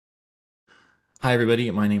Hi, everybody.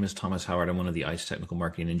 My name is Thomas Howard. I'm one of the ICE technical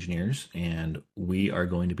marketing engineers, and we are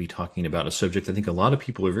going to be talking about a subject I think a lot of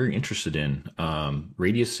people are very interested in,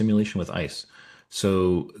 radius simulation with ICE.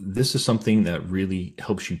 So this is something that really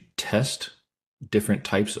helps you test different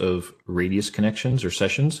types of radius connections or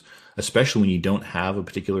sessions, especially when you don't have a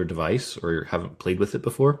particular device or haven't played with it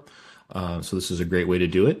before. So this is a great way to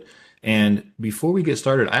do it. And before we get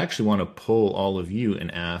started, I actually want to poll all of you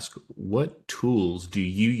and ask, what tools do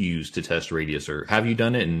you use to test radius, or have you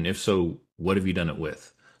done it? And if so, what have you done it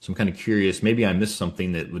with? So I'm kind of curious. Maybe I missed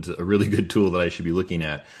something that was a really good tool that I should be looking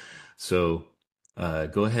at. So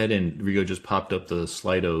go ahead, and Rigo just popped up the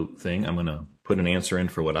Slido thing. I'm going to put an answer in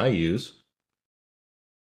for what I use.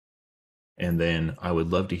 And then I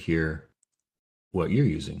would love to hear what you're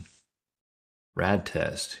using. Rad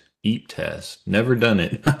test, eep test, never done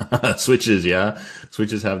it. Switches, yeah.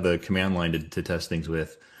 Switches have the command line to test things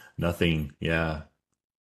with. Nothing, yeah.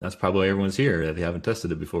 That's probably why everyone's here that they haven't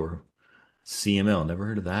tested it before. CML, never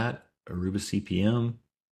heard of that. Aruba CPM,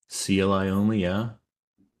 CLI only, yeah.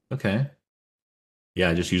 Okay.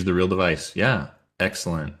 Yeah, just use the real device. Yeah,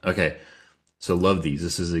 excellent. Okay, so love these.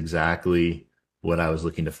 This is exactly what I was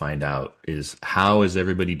looking to find out is how is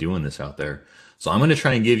everybody doing this out there? So I'm going to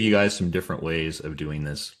try and give you guys some different ways of doing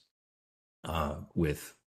this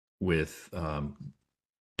with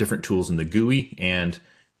different tools in the GUI and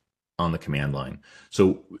on the command line.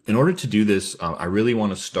 So in order to do this, I really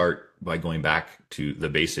want to start by going back to the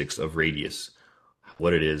basics of radius,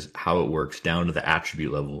 what it is, how it works, down to the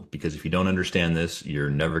attribute level. Because if you don't understand this, you're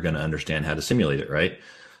never going to understand how to simulate it, right?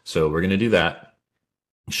 So we're going to do that,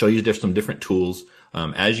 show you some different tools.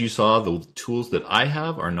 As you saw, the tools that I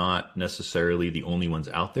have are not necessarily the only ones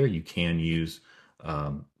out there. You can use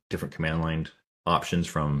different command line options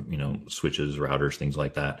from, switches, routers, things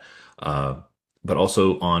like that. But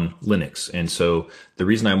also on Linux. And so the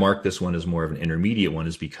reason I marked this one as more of an intermediate one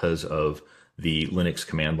is because of the Linux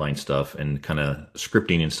command line stuff and kind of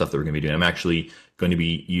scripting and stuff that we're going to be doing. I'm actually going to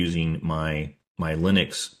be using my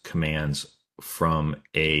Linux commands from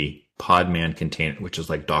a Podman container, which is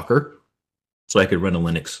like Docker. So I could run a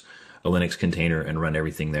Linux container and run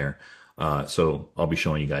everything there. So I'll be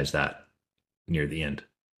showing you guys that near the end.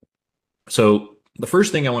 So the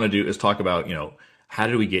first thing I want to do is talk about, how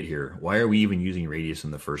did we get here? Why are we even using radius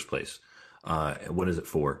in the first place? What is it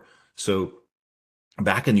for? So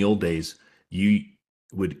back in the old days, you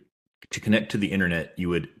would, to connect to the internet, you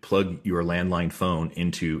would plug your landline phone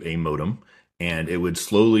into a modem, and it would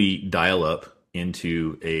slowly dial up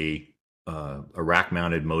into a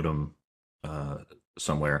rack-mounted modem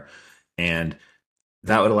somewhere, and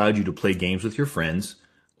that would allow you to play games with your friends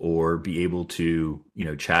or be able to,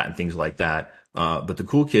 chat and things like that. But the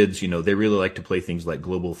cool kids, they really like to play things like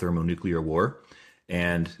global thermonuclear war.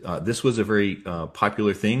 And this was a very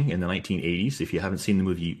popular thing in the 1980s. If you haven't seen the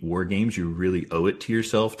movie War Games, you really owe it to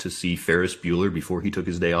yourself to see Ferris Bueller before he took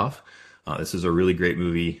his day off. This is a really great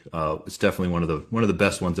movie. It's definitely one of the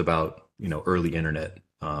best ones about, early internet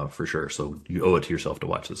for sure. So you owe it to yourself to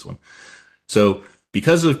watch this one. So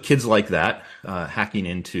because of kids like that hacking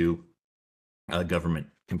into government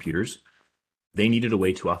computers, they needed a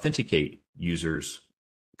way to authenticate users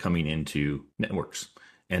coming into networks.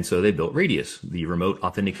 And so they built Radius, the remote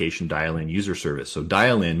authentication dial-in user service. So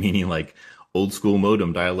dial-in meaning like old school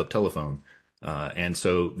modem dial-up telephone. And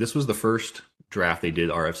so this was the first draft they did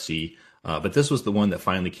RFC, but this was the one that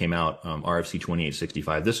finally came out, RFC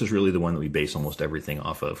 2865. This is really the one that we base almost everything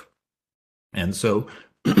off of. And so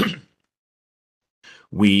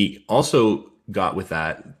we also got with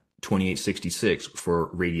that 2866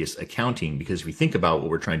 for radius accounting, because if we think about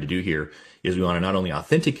what we're trying to do here is we want to not only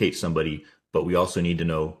authenticate somebody, but we also need to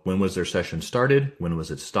know when was their session started, when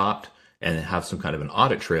was it stopped, and have some kind of an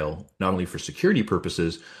audit trail, not only for security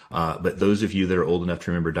purposes, but those of you that are old enough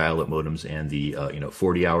to remember dial-up modems and the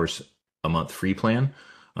 40 hours a month free plan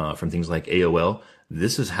from things like AOL,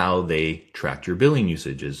 this is how they tracked your billing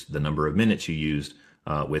usage, is the number of minutes you used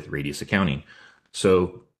with radius accounting.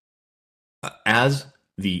 So as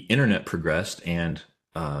the internet progressed and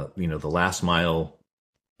the last mile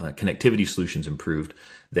connectivity solutions improved,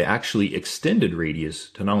 they actually extended radius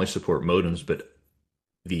to not only support modems but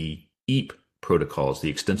the EAP protocols, the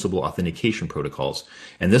extensible authentication protocols.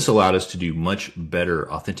 And this allowed us to do much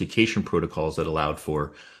better authentication protocols that allowed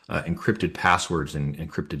for encrypted passwords and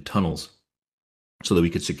encrypted tunnels, so that we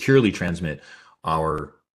could securely transmit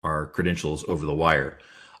our credentials over the wire.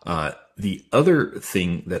 The other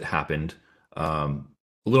thing that happened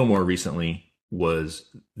a little more recently was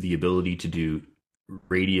the ability to do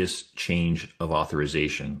radius change of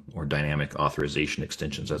authorization, or dynamic authorization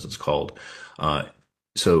extensions, as it's called.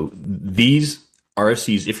 So these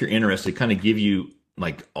RFCs, if you're interested, kind of give you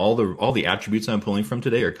like all the attributes I'm pulling from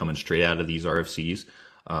today are coming straight out of these RFCs.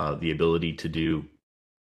 The ability to do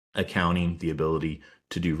accounting, the ability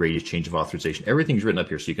to do radius change of authorization. Everything's written up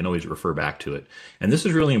here, so you can always refer back to it. And this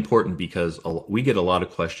is really important because we get a lot of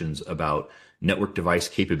questions about network device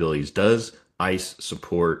capabilities. Does ISE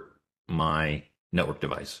support my network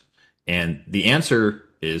device? And the answer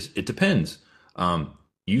is it depends.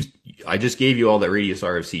 I just gave you all that radius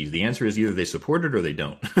RFCs. The answer is either they support it or they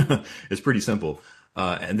don't. It's pretty simple.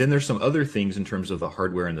 And then there's some other things in terms of the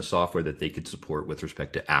hardware and the software that they could support with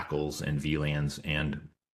respect to ACLs and VLANs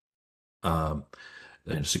um,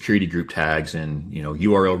 and security group tags and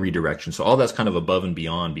URL redirection. So all that's kind of above and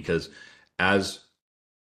beyond, because as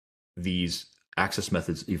these access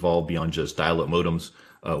methods evolve beyond just dial-up modems,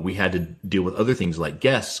 we had to deal with other things like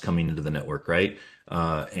guests coming into the network, right?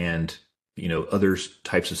 And other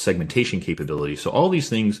types of segmentation capabilities. So all these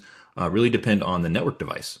things really depend on the network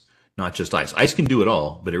device, not just ISE. ISE can do it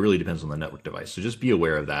all, but it really depends on the network device. So just be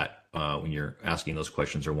aware of that when you're asking those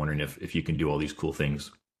questions or wondering if you can do all these cool things.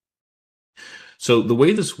 So the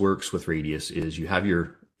way this works with Radius is you have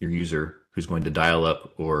your user who's going to dial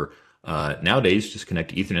up, or nowadays just connect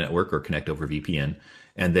to Ethernet network or connect over VPN,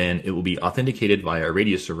 and then it will be authenticated via a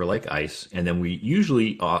Radius server like ISE, and then we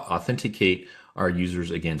usually authenticate our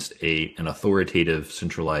users against an authoritative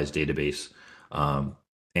centralized database.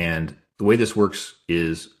 And the way this works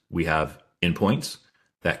is we have endpoints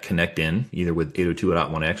that connect in either with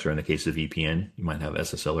 802.1x, or in the case of VPN, you might have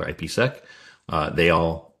SSL or IPsec.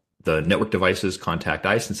 The network devices contact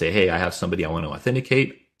ISE and say, hey, I have somebody I want to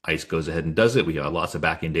authenticate. ISE goes ahead and does it. We have lots of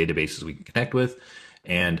backend databases we can connect with.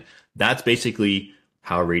 And that's basically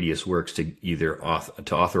how Radius works to either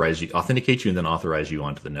authenticate you and then authorize you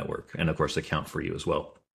onto the network. And of course, account for you as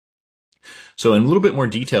well. So in a little bit more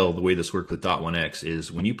detail, the way this works with .1x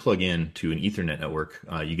is when you plug in to an Ethernet network,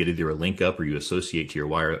 you get either a link up or you associate to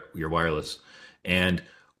your wireless. And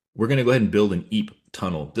we're going to go ahead and build an EAP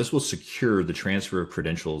tunnel. This will secure the transfer of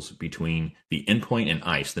credentials between the endpoint and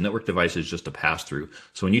ISE. The network device is just a pass-through.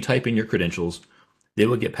 So when you type in your credentials, they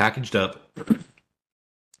will get packaged up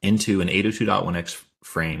into an 802.1x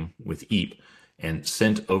frame with EAP and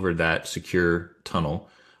sent over that secure tunnel,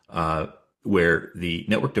 where the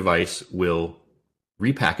network device will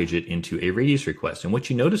repackage it into a radius request. And what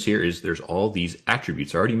you notice here is there's all these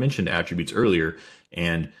attributes. I already mentioned attributes earlier,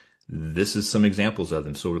 and this is some examples of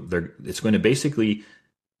them. So it's going to basically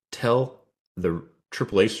tell the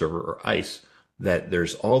AAA server or ISE that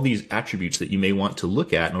there's all these attributes that you may want to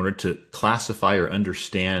look at in order to classify or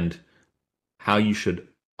understand how you should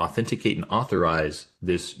authenticate and authorize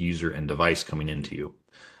this user and device coming into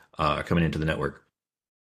the network.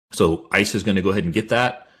 So ISE is going to go ahead and get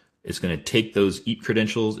that. It's going to take those EAP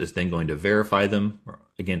credentials. It's then going to verify them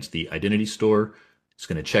against the identity store. It's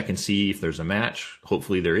going to check and see if there's a match.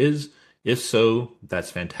 Hopefully there is. If so, that's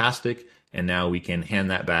fantastic. And now we can hand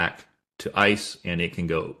that back to ISE, and it can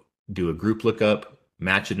go do a group lookup,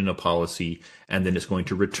 match it in a policy, and then it's going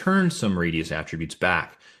to return some radius attributes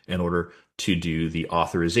back in order to do the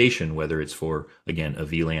authorization, whether it's for, again, a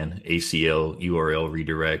VLAN, ACL, URL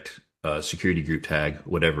redirect, security group tag,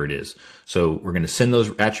 whatever it is. So we're going to send those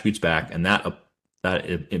attributes back, and that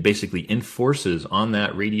it basically enforces on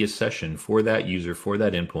that radius session for that user, for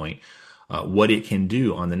that endpoint, what it can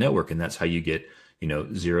do on the network. And that's how you get,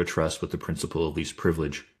 zero trust with the principle of least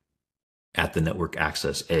privilege at the network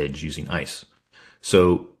access edge using ISE.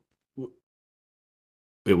 So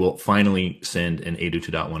it will finally send an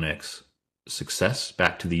 802.1x success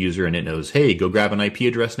back to the user, and it knows, hey, go grab an IP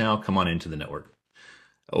address now, come on into the network,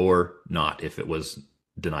 or not if it was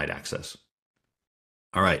denied access.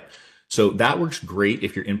 All right. So that works great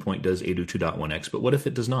if your endpoint does 802.1x, but what if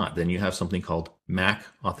it does not? Then you have something called MAC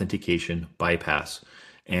Authentication Bypass.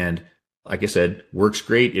 And like I said, works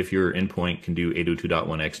great if your endpoint can do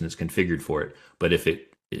 802.1x and it's configured for it. But if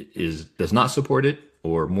it does not support it,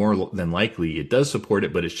 or more than likely it does support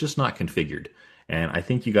it, but it's just not configured. And I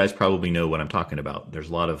think you guys probably know what I'm talking about. There's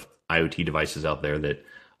a lot of IoT devices out there that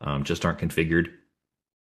just aren't configured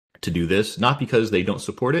to do this, not because they don't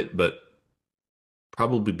support it, but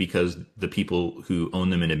probably because the people who own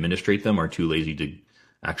them and administrate them are too lazy to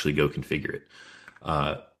actually go configure it.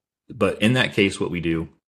 But in that case, what we do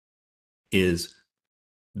is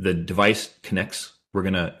the device connects. We're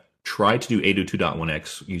going to try to do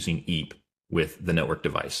 802.1x using EAP with the network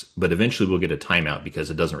device, but eventually we'll get a timeout because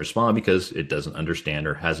it doesn't respond, because it doesn't understand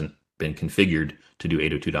or hasn't been configured to do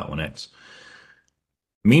 802.1x.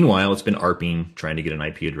 Meanwhile, it's been ARPing, trying to get an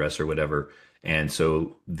IP address or whatever. And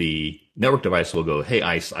so the network device will go, hey,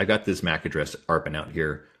 ISE, I got this MAC address ARPing out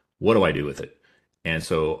here. What do I do with it? And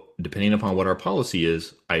so depending upon what our policy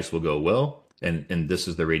is, ISE will go, well, and this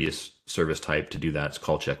is the radius service type to do that. It's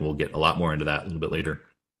call check. We'll get a lot more into that a little bit later.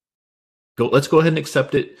 Let's go ahead and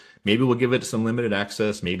accept it. Maybe we'll give it some limited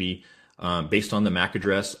access. Maybe based on the MAC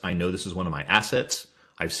address, I know this is one of my assets.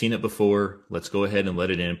 I've seen it before. Let's go ahead and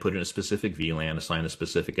let it in, put in a specific VLAN, assign a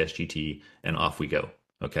specific SGT, and off we go.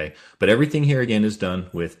 Okay. But everything here again is done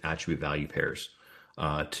with attribute value pairs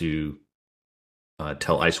to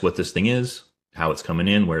tell ISE what this thing is, how it's coming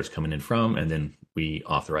in, where it's coming in from, and then we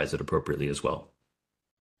authorize it appropriately as well.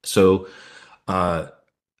 So I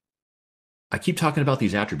keep talking about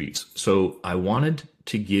these attributes. So I wanted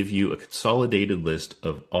to give you a consolidated list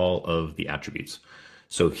of all of the attributes.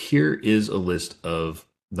 So here is a list of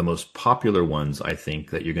the most popular ones, I think,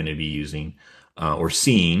 that you're going to be using or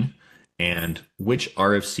seeing, and which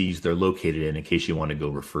RFCs they're located in case you want to go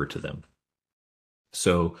refer to them.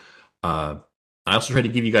 So I also try to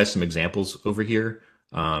give you guys some examples over here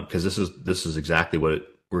because this is exactly what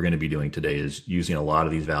we're going to be doing today, is using a lot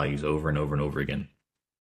of these values over and over and over again.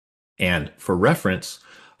 And for reference,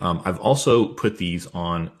 I've also put these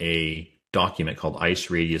on a document called ISE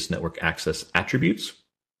Radius Network Access Attributes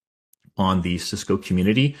on the Cisco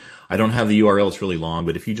community. I don't have the URL, it's really long,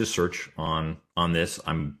 but if you just search on this,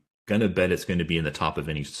 I'm going to bet it's going to be in the top of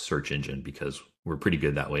any search engine because we're pretty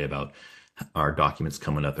good that way about our documents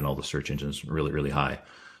coming up in all the search engines really, really high.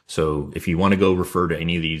 So if you want to go refer to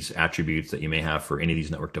any of these attributes that you may have for any of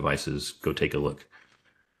these network devices, go take a look.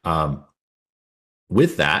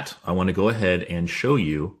 With that, I want to go ahead and show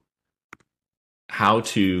you how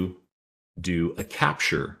to do a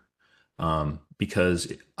capture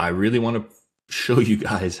because I really want to show you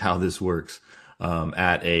guys how this works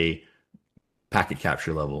at a packet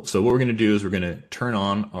capture level. So what we're going to do is we're going to turn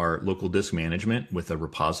on our local disk management with a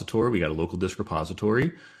repository. We got a local disk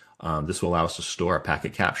repository. This will allow us to store our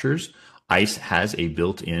packet captures. ISE has a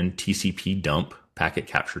built-in TCPDump packet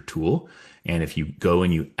capture tool. And if you go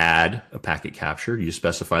and you add a packet capture, you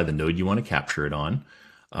specify the node you want to capture it on,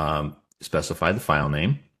 specify the file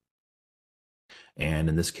name. And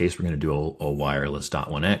in this case, we're going to do a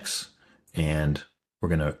wireless.1x, and we're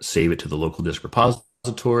going to save it to the local disk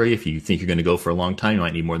repository. If you think you're going to go for a long time, you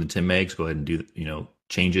might need more than 10 megs, go ahead and do,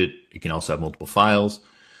 change it. You can also have multiple files.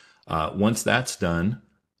 Once that's done,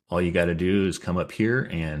 all you got to do is come up here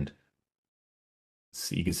and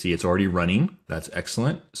see, you can see it's already running. That's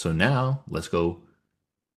excellent. So now let's go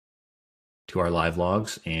to our live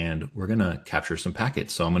logs and we're going to capture some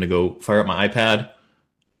packets. So I'm going to go fire up my iPad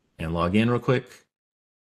and log in real quick.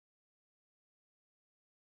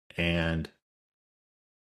 And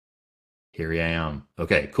here I am.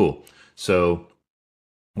 Okay, cool. So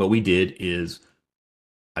what we did is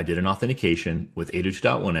I did an authentication with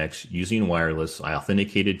 802.1x using wireless. I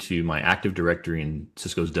authenticated to my Active Directory in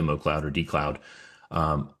Cisco's demo cloud or dcloud.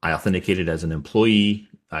 I authenticated as an employee.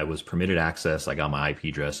 I was permitted access. I got my IP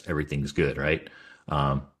address. Everything's good, right?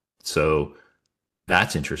 So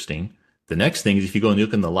that's interesting. The next thing is if you go and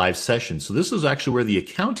look in the live session. So this is actually where the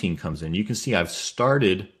accounting comes in. You can see I've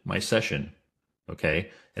started my session.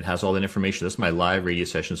 Okay. It has all that information. This is my live radio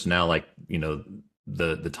session. So now, like,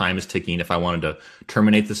 the time is ticking. If I wanted to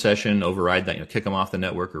terminate the session, override that, kick them off the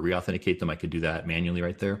network or re-authenticate them, I could do that manually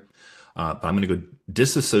right there. But I'm going to go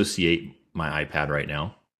disassociate my iPad right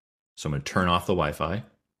now. So I'm going to turn off the Wi-Fi.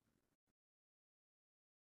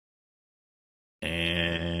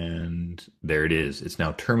 And there it is. It's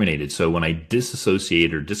now terminated. So when I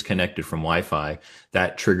disassociated or disconnected from Wi-Fi,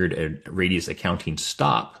 that triggered a radius accounting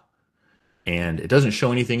stop. And it doesn't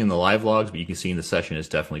show anything in the live logs, but you can see in the session it's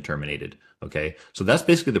definitely terminated. Okay, so that's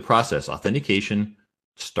basically the process. Authentication,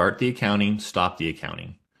 start the accounting, stop the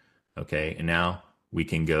accounting. Okay, and now we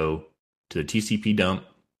can go to the TCP dump.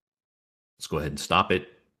 Let's go ahead and stop it.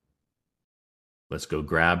 Let's go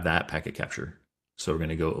grab that packet capture. So we're going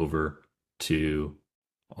to go over to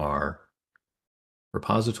our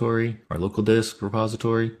repository, our local disk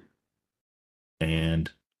repository, and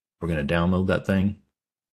we're going to download that thing.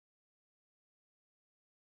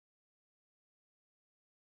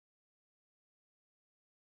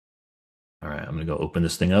 All right, I'm going to go open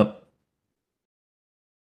this thing up.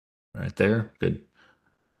 Right there, good.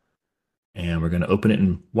 And we're going to open it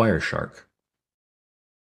in WireShark.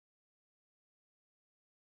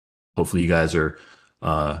 Hopefully you guys are,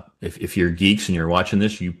 if you're geeks and you're watching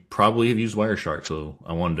this, you probably have used WireShark. So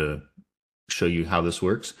I wanted to show you how this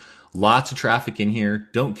works. Lots of traffic in here.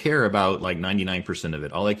 Don't care about like 99% of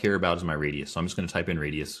it. All I care about is my radius. So I'm just going to type in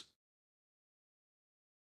radius.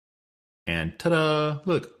 And ta-da,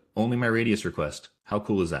 look, only my radius request. How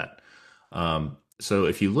cool is that? So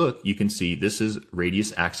if you look, you can see this is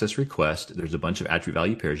radius access request. There's a bunch of attribute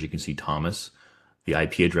value pairs. You can see Thomas, the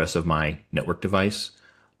IP address of my network device,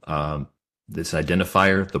 this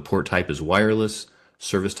identifier, the port type is wireless,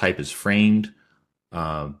 service type is framed.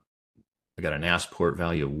 I got an ASP port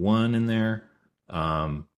value of 1 in there.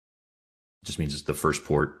 Just means it's the first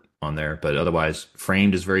port on there, but otherwise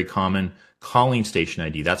framed is very common. Calling station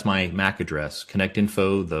ID, that's my MAC address. Connect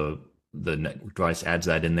info, the network device adds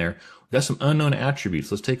that in there. We've got some unknown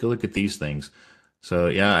attributes. Let's take a look at these things. So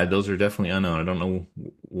yeah, those are definitely unknown. I don't know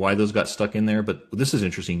why those got stuck in there, but this is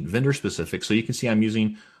interesting. Vendor specific. So you can see I'm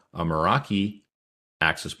using a Meraki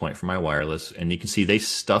access point for my wireless, and you can see they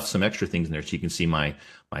stuff some extra things in there. So you can see my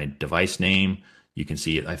device name. You can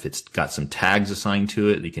see if it's got some tags assigned to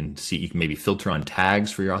it. You can maybe filter on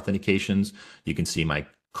tags for your authentications. You can see my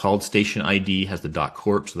called station ID has the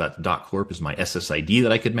 .corp, so that .corp is my SSID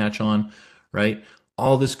that I could match on, right?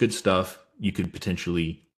 All this good stuff you could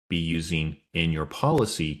potentially be using in your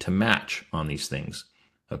policy to match on these things,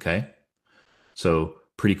 okay? So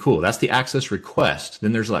pretty cool. That's the access request.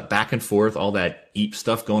 Then there's that back and forth, all that EAP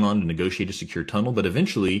stuff going on to negotiate a secure tunnel, but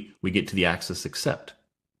eventually we get to the access accept.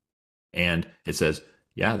 And it says,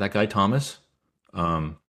 yeah, that guy Thomas,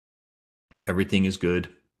 everything is good.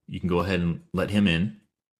 You can go ahead and let him in.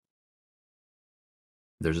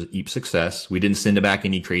 There's an EAP success. We didn't send back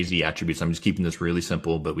any crazy attributes. I'm just keeping this really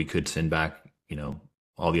simple, but we could send back,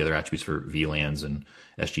 all the other attributes for VLANs and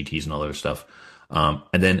SGTs and all that other stuff.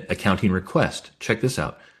 And then accounting request. Check this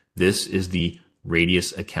out. This is the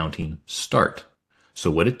radius accounting start.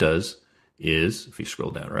 So what it does is, if you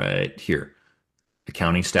scroll down right here,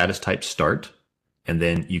 accounting status type start, and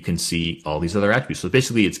then you can see all these other attributes. So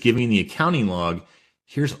basically it's giving the accounting log,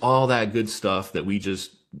 here's all that good stuff that we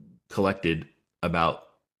just collected about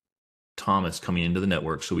Thomas coming into the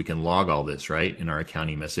network, so we can log all this, right, in our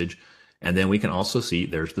accounting message. And then we can also see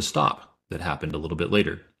there's the stop that happened a little bit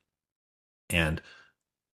later. And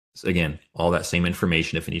again, all that same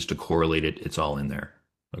information, if it needs to correlate it, it's all in there,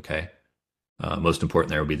 okay? Most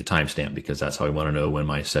important there will be the timestamp, because that's how I want to know when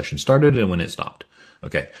my session started and when it stopped.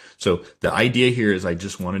 Okay, so the idea here is I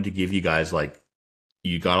just wanted to give you guys,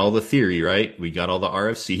 you got all the theory, right? We got all the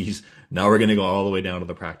RFCs. Now we're going to go all the way down to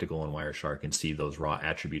the practical in WireShark and see those raw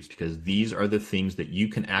attributes, because these are the things that you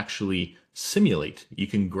can actually simulate. You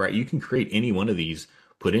can create any one of these,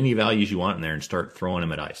 put any values you want in there, and start throwing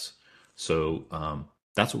them at ISE. So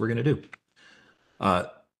that's what we're going to do.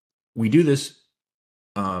 We do this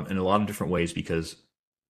in a lot of different ways because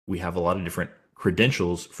we have a lot of different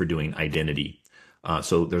credentials for doing identity.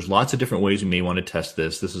 So there's lots of different ways you may want to test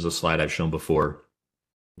this. This is a slide I've shown before.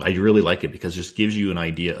 I really like it because it just gives you an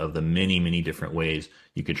idea of the many, many different ways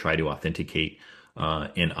you could try to authenticate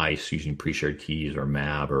in ISE using pre-shared keys or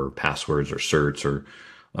MAB or passwords or certs or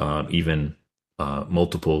even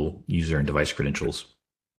multiple user and device credentials.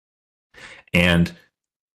 And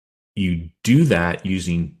you do that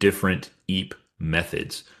using different EAP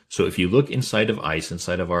methods. So if you look inside of ISE,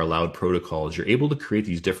 inside of our allowed protocols, you're able to create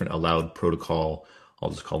these different allowed protocol, I'll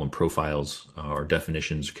just call them profiles or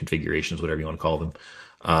definitions, configurations, whatever you want to call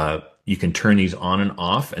them. You can turn these on and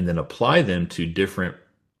off and then apply them to different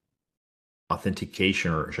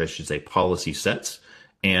authentication, or I should say policy sets,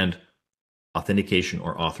 and authentication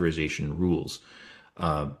or authorization rules.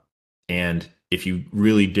 And if you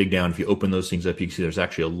really dig down, if you open those things up, you can see there's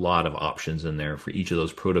actually a lot of options in there for each of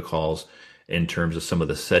those protocols in terms of some of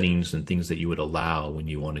the settings and things that you would allow when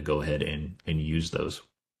you want to go ahead and use those.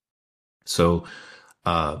 So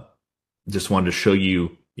just wanted to show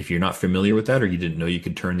you, if you're not familiar with that or you didn't know you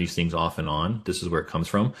could turn these things off and on, this is where it comes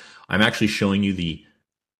from. I'm actually showing you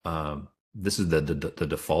this is the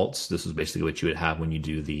defaults. This is basically what you would have when you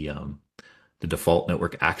do the default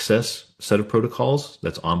network access set of protocols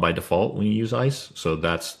that's on by default when you use ISE. So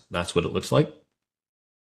that's what it looks like.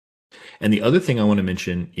 And the other thing I want to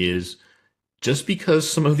mention is, just because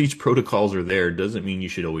some of these protocols are there doesn't mean you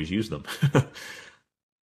should always use them.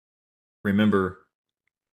 Remember,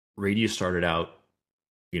 Radius started out,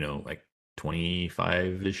 like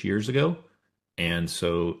 25-ish years ago. And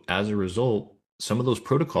so as a result, some of those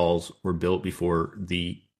protocols were built before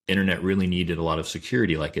the internet really needed a lot of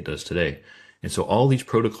security like it does today. And so all these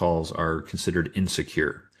protocols are considered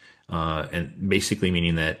insecure, and basically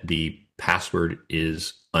meaning that the password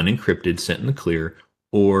is unencrypted, sent in the clear,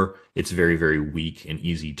 or it's very, very weak and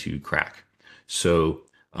easy to crack. So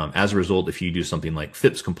as a result, if you do something like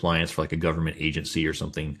FIPS compliance for like a government agency or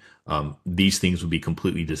something, these things would be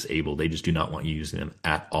completely disabled. They just do not want you using them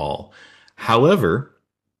at all. However,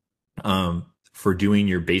 for doing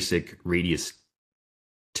your basic Radius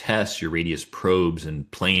tests, your Radius probes, and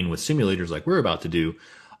playing with simulators like we're about to do,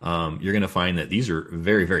 you're going to find that these are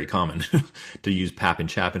very, very common to use PAP and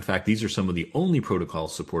CHAP. In fact, these are some of the only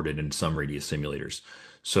protocols supported in some radius simulators.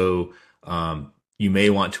 So you may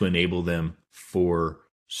want to enable them for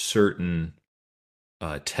certain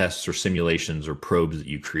tests or simulations or probes that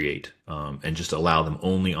you create, and just allow them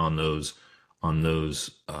only on those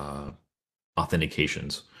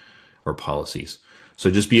authentications or policies. So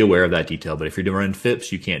just be aware of that detail. But if you're running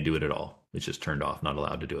FIPS, you can't do it at all. It's just turned off, not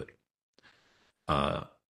allowed to do it.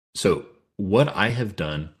 So what I have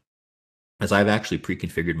done is I've actually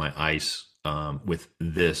pre-configured my ISE with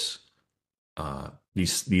these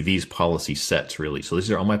policy sets, really. So these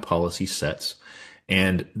are all my policy sets.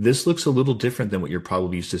 And this looks a little different than what you're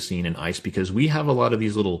probably used to seeing in ISE, because we have a lot of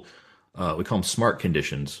these little, we call them smart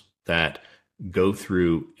conditions, that go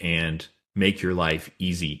through and make your life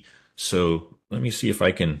easy. So let me see if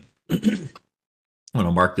I can, I'm going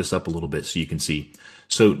to mark this up a little bit so you can see.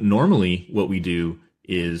 So normally what we do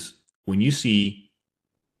is when you see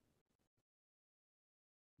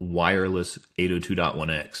wireless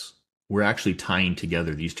 802.1x, we're actually tying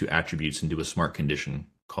together these two attributes into a smart condition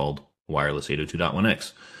called wireless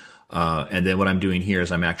 802.1x. And then what I'm doing here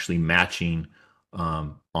is I'm actually matching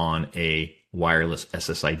on a wireless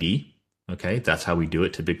SSID. Okay, that's how we do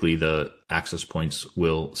it. Typically, the access points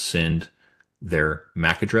will send their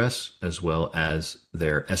MAC address as well as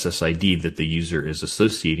their SSID that the user is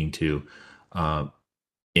associating to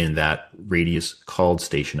in that radius called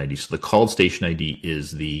station ID. So the called station ID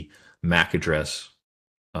is the MAC address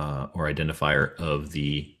or identifier of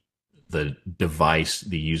the device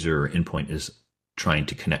the user or endpoint is trying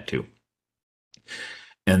to connect to.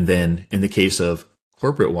 And then in the case of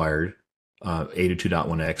corporate wired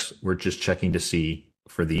 802.1x, we're just checking to see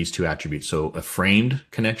for these two attributes. So a framed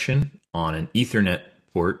connection on an Ethernet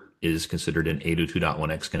port is considered an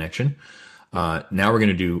 802.1x connection. Now we're going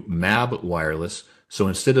to do MAB wireless. So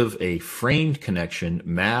instead of a framed connection,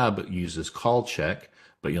 MAB uses call check,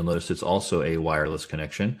 but you'll notice it's also a wireless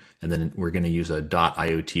connection. And then we're going to use a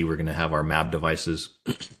 .IoT. We're going to have our MAB devices,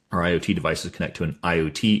 our IoT devices connect to an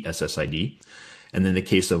IoT SSID. And then in the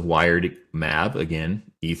case of wired MAB, again,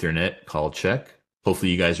 Ethernet, call check.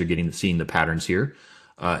 Hopefully you guys are seeing the patterns here.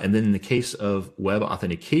 And then in the case of web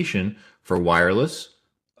authentication for wireless,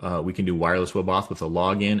 we can do wireless web auth with a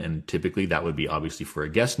login, and typically that would be obviously for a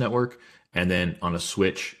guest network. And then on a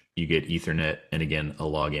switch, you get Ethernet and again, a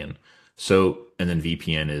login. So, and then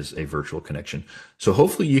VPN is a virtual connection. So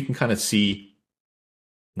hopefully you can kind of see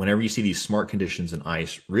whenever you see these smart conditions in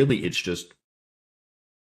ISE, really it's just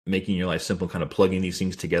making your life simple, kind of plugging these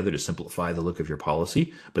things together to simplify the look of your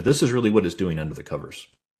policy. But this is really what it's doing under the covers.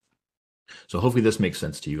 So hopefully this makes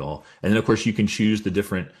sense to you all. And then of course you can choose the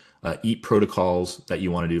different EAT protocols that you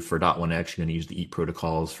want to do. For .1x, you're going to use the EAT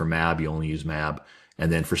protocols. For MAB, you only use MAB.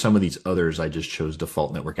 And then for some of these others, I just chose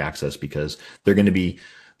default network access because they're going to be,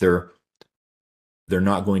 they're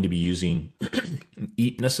not going to be using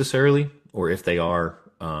EAT necessarily, or if they are,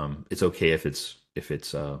 it's okay if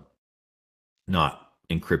it's not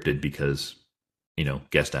encrypted because,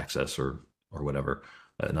 guest access or whatever,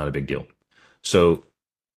 not a big deal. So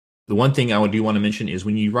the one thing I do want to mention is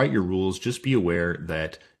when you write your rules, just be aware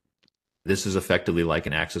that this is effectively like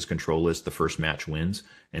an access control list. The first match wins.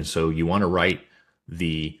 And so you want to write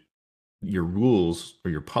your rules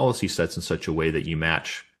or your policy sets in such a way that you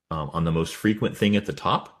match on the most frequent thing at the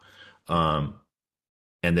top. And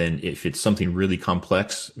then if it's something really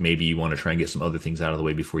complex, maybe you want to try and get some other things out of the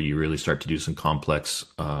way before you really start to do some complex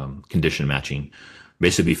condition matching.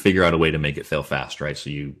 Basically figure out a way to make it fail fast, right? So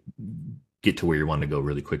you get to where you want to go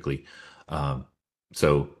really quickly.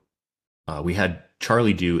 So we had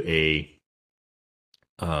Charlie do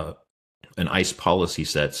an ISE Policy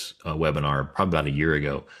Sets webinar probably about a year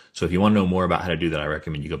ago. So if you want to know more about how to do that, I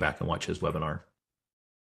recommend you go back and watch his webinar.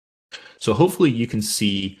 So hopefully you can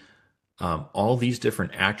see all these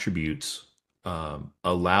different attributes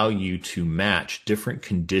allow you to match different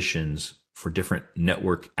conditions for different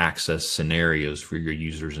network access scenarios for your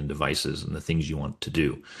users and devices and the things you want to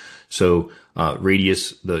do. So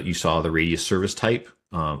radius, you saw the radius service type,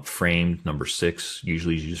 framed number 6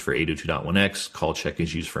 usually is used for 802.1x. Call check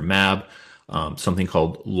is used for MAB. Something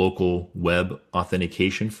called local web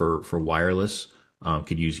authentication for wireless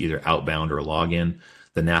could use either outbound or login.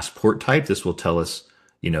 The NAS port type, this will tell us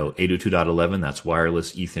 802.11, that's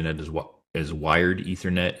wireless. Ethernet is wired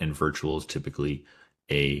Ethernet, and virtual is typically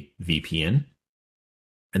a VPN.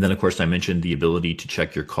 And then, of course, I mentioned the ability to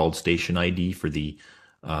check your called station ID for the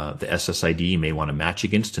SSID you may want to match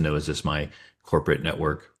against to know, is this my corporate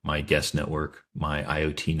network, my guest network, my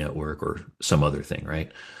IoT network, or some other thing,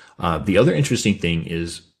 right? The other interesting thing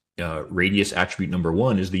is radius attribute number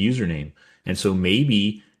 1 is the username. And so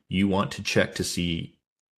maybe you want to check to see,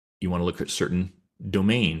 you want to look at certain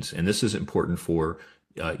domains. And this is important for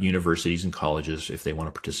universities and colleges if they want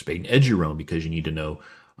to participate in Eduroam, because you need to know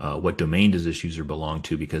what domain does this user belong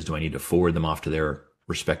to, because do I need to forward them off to their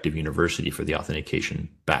respective university for the authentication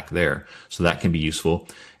back there? So that can be useful.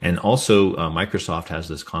 And also Microsoft has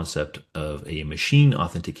this concept of a machine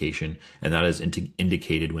authentication, and that is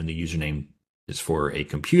indicated when the username is for a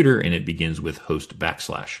computer and it begins with host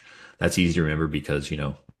backslash. That's easy to remember because, you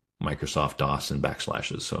know, Microsoft DOS and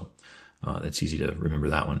backslashes. So that's easy to remember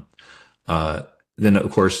that one. Then,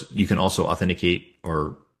 of course, you can also authenticate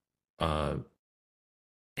or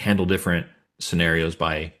handle different scenarios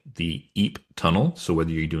by the EAP tunnel. So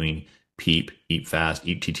whether you're doing PEEP, EAP fast,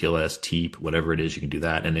 EAP TTLS, TEEP, whatever it is, you can do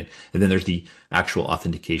that. And then there's the actual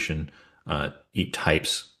authentication EAP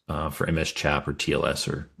types for MS CHAP or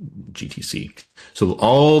TLS or GTC. So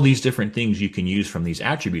all these different things you can use from these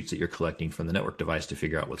attributes that you're collecting from the network device to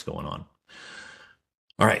figure out what's going on.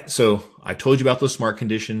 All right, so I told you about those smart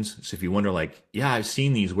conditions. So if you wonder, like, yeah, I've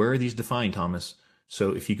seen these. Where are these defined, Thomas?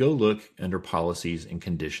 So if you go look under policies and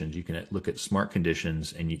conditions, you can look at smart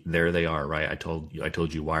conditions, and there they are, right? I told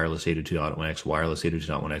you wireless 802.1x, wireless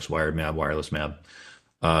 802.1x, wired MAB, wireless MAB.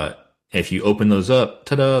 If you open those up,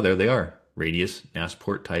 ta-da, there they are. Radius NAS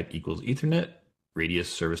port type equals Ethernet. Radius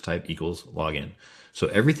service type equals login. So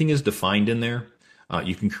everything is defined in there.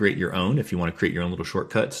 You can create your own if you want to create your own little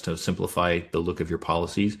shortcuts to simplify the look of your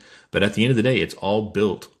policies. But at the end of the day, it's all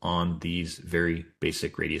built on these very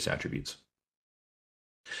basic radius attributes.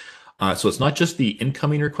 So it's not just the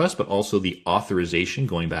incoming request, but also the authorization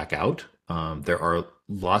going back out. There are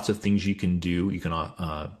lots of things you can do. You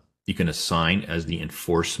can assign as the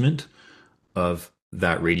enforcement of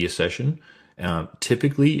that radius session.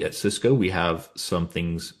 Typically at Cisco, we have some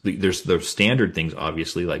things. There's standard things,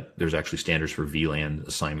 obviously, like there's actually standards for VLAN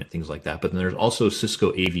assignment, things like that. But then there's also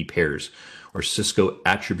Cisco AV pairs or Cisco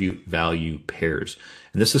attribute value pairs.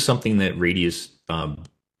 And this is something that Radius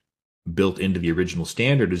built into the original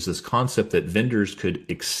standard, is this concept that vendors could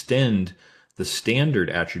extend the standard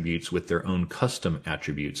attributes with their own custom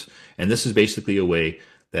attributes. And this is basically a way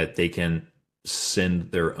that they can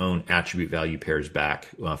send their own attribute value pairs back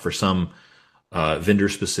for some vendor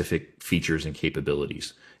specific features and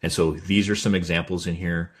capabilities. And so these are some examples in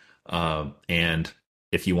here. And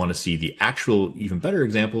if you want to see the actual even better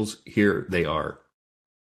examples, here they are.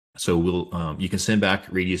 So you can send back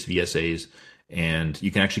radius VSAs, and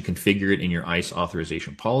you can actually configure it in your ISE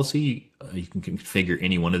authorization policy. You can configure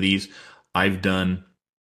any one of these. I've done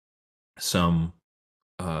some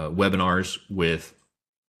webinars with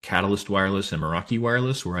Catalyst Wireless and Meraki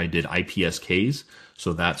Wireless where I did IPSKs.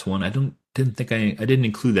 So that's one. I didn't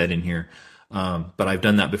include that in here, but I've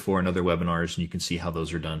done that before in other webinars, and you can see how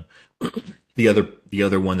those are done. The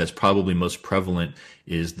other one that's probably most prevalent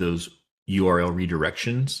is those URL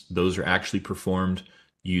redirections. Those are actually performed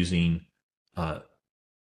using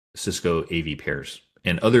Cisco AV pairs,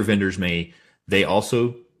 and other vendors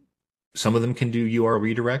some of them can do URL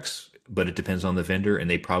redirects, but it depends on the vendor, and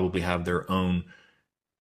they probably have their own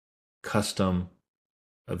custom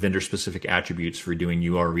vendor specific attributes for doing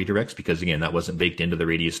URL redirects, because again, that wasn't baked into the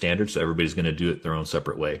Radius standard. So everybody's going to do it their own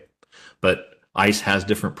separate way. But ISE has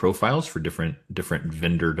different profiles for different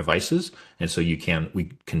vendor devices. And so we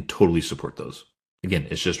can totally support those. Again,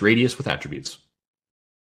 it's just Radius with attributes.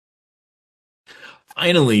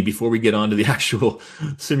 Finally, before we get on to the actual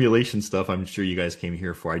simulation stuff I'm sure you guys came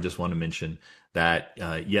here for, I just want to mention that,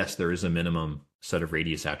 yes, there is a minimum set of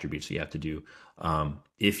radius attributes you have to do.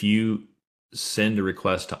 If you send a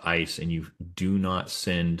request to ISE and you do not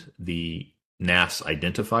send the NAS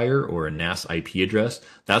identifier or a NAS IP address,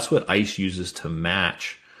 that's what ISE uses to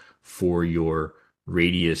match for your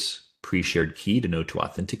radius pre-shared key to know to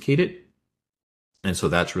authenticate it. And so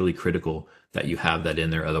that's really critical that you have that in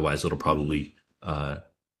there. Otherwise, it'll probably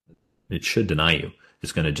it should deny you.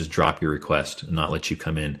 It's going to just drop your request and not let you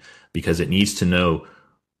come in, because it needs to know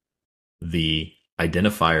the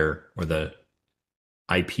identifier or the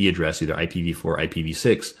IP address, either IPv4 or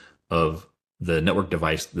IPv6 of the network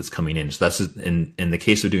device that's coming in. So that's in the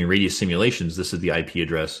case of doing radius simulations, this is the IP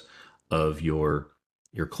address of your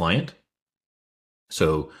client.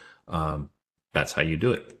 So that's how you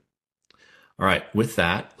do it. All right, with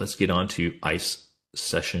that, let's get on to ISE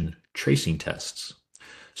session tracing tests.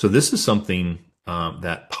 So this is something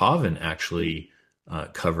that Pavan actually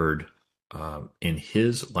covered in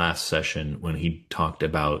his last session when he talked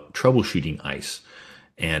about troubleshooting ISE.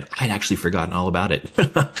 And I'd actually forgotten all about it.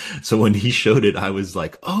 So when he showed it, I was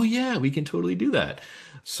like, oh yeah, we can totally do that.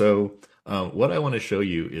 So what I want to show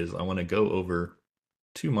you is I want to go over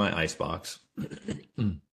to my ICE box.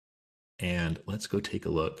 And let's go take a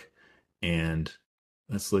look. And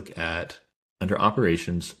let's look at, under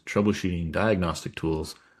Operations, Troubleshooting, Diagnostic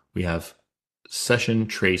Tools, we have Session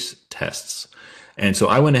Trace Tests. And so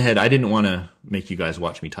I went ahead, I didn't want to make you guys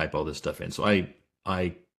watch me type all this stuff in. So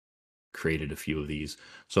I created a few of these.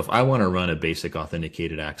 So if I want to run a basic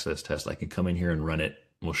authenticated access test, I can come in here and run it.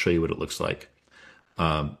 We'll show you what it looks like.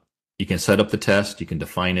 You can set up the test, you can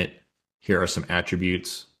define it. Here are some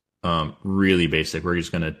attributes, really basic. We're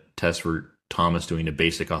just going to test for Thomas doing a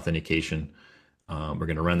basic authentication. We're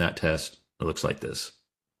going to run that test. It looks like this.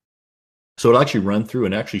 So it'll actually run through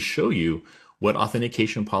and actually show you what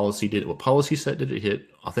authentication policy did, what policy set did it hit,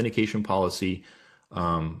 authentication policy,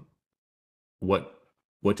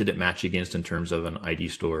 what did it match against in terms of an ID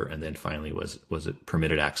store, and then finally was it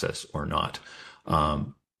permitted access or not.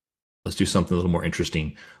 Let's do something a little more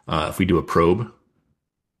interesting. If we do a probe,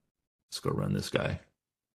 let's go run this guy.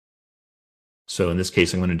 So in this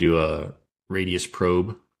case, I'm going to do a radius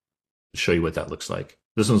probe to show you what that looks like.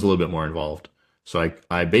 This one's a little bit more involved. So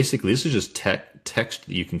I basically, this is just text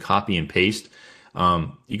that you can copy and paste.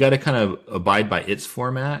 You got to kind of abide by its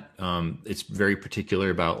format. It's very particular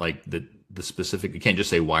about like the specific, you can't just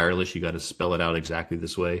say wireless, you got to spell it out exactly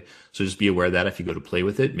this way. So just be aware of that if you go to play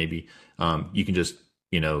with it. Maybe you can just,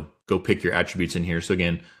 go pick your attributes in here. So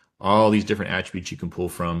again, all these different attributes you can pull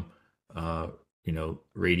from,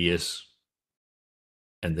 radius,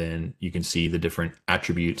 and then you can see the different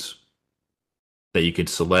attributes that you could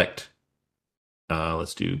select.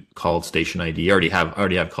 Let's do called station ID. I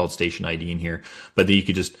already have called station ID in here, but then you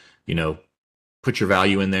could just, put your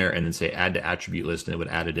value in there and then say add to attribute list, and it would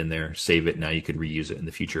add it in there, save it. Now you could reuse it in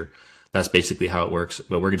the future. That's basically how it works.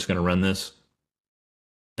 But we're just going to run this,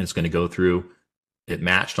 and it's going to go through. It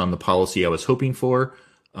matched on the policy I was hoping for.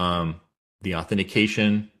 The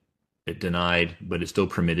authentication, it denied, but it still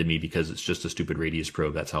permitted me because it's just a stupid radius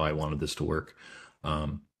probe. That's how I wanted this to work.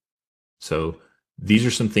 So these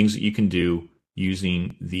are some things that you can do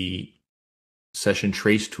using the session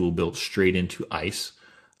trace tool built straight into ISE.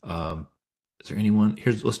 Is there anyone?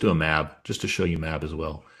 Let's do a MAB just to show you MAB as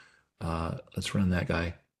well. Let's run that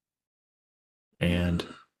guy and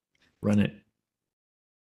run it.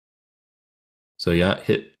 So yeah,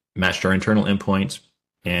 matched our internal endpoints,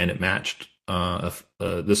 and it matched.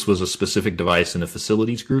 This was a specific device in a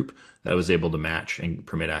facilities group that was able to match and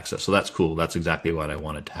permit access. So that's cool. That's exactly what I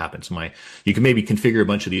wanted to happen. So you can maybe configure a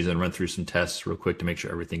bunch of these and run through some tests real quick to make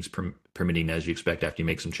sure everything's permitting as you expect after you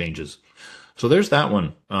make some changes. So there's that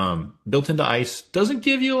one. Built into ISE, doesn't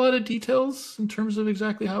give you a lot of details in terms of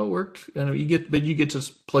exactly how it worked. And you get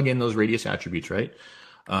to plug in those radius attributes, right?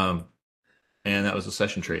 And that was a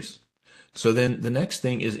session trace. So then the next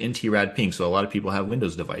thing is NTRadPing. So a lot of people have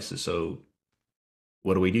Windows devices. So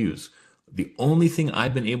what do we use? The only thing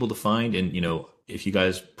I've been able to find, and if you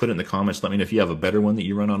guys put it in the comments, let me know if you have a better one that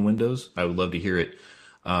you run on Windows. I would love to hear it.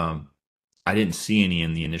 I didn't see any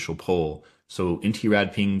in the initial poll. So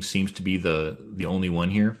NTRadPing seems to be the only one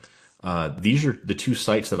here. These are the two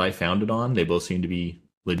sites that I found it on. They both seem to be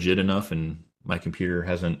legit enough, and my computer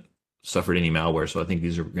hasn't suffered any malware. So I think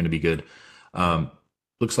these are going to be good.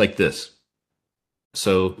 Looks like this.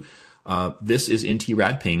 So this is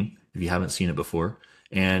NTRadPing, if you haven't seen it before.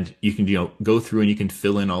 And you can go through and you can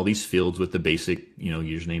fill in all these fields with the basic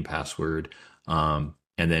username, password, and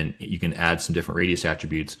then you can add some different radius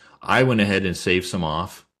attributes. I went ahead and saved some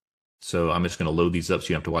off. So I'm just going to load these up so you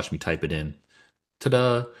don't have to watch me type it in.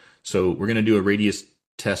 Ta-da! So we're going to do a radius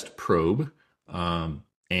test probe.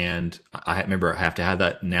 And I remember I have to have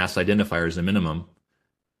that NAS identifier as a minimum.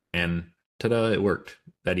 And ta-da, it worked.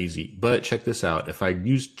 That easy. But check this out. If I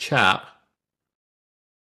use CHAP,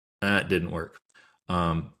 that didn't work.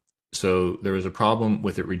 So there was a problem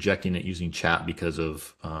with it rejecting it using CHAP because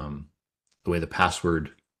of the way the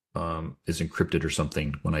password is encrypted or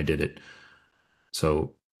something when I did it.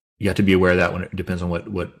 So you have to be aware of that when it depends on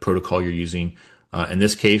what protocol you're using. In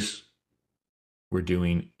this case, we're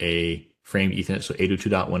doing a framed Ethernet, so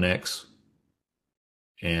 802.1x,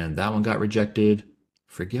 and that one got rejected.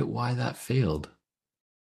 Forget why that failed.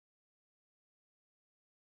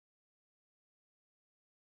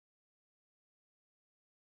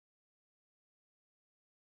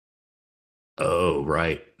 Oh,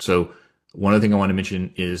 right. So one other thing I want to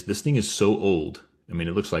mention is this thing is so old. I mean,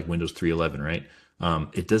 it looks like Windows 3.11, right?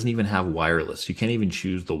 It doesn't even have wireless. You can't even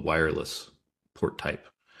choose the wireless port type.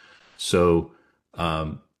 So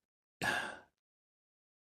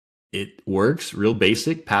it works real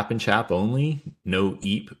basic, PAP and CHAP only, no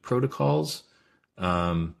EAP protocols,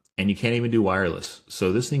 and you can't even do wireless.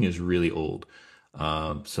 So this thing is really old.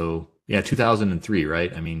 So yeah, 2003,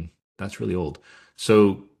 right? I mean, that's really old.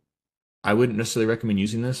 So I wouldn't necessarily recommend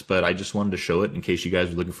using this, but I just wanted to show it in case you guys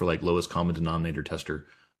were looking for like lowest common denominator tester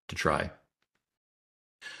to try.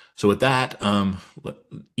 So with that,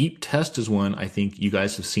 EAP test is one I think you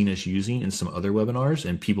guys have seen us using in some other webinars,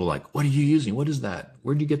 and people are like, what are you using? What is that?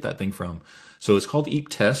 Where'd you get that thing from? So it's called EAP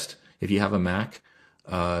test. If you have a Mac,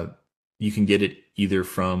 you can get it either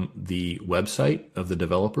from the website of the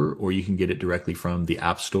developer, or you can get it directly from the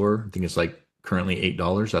App Store. I think it's like currently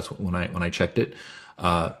 $8. That's when I checked it.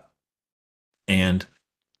 And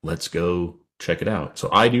let's go check it out. So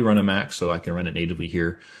I do run a Mac, so I can run it natively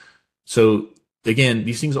here. So again,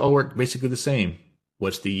 these things all work basically the same.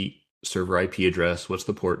 What's the server IP address? What's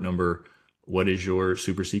the port number? What is your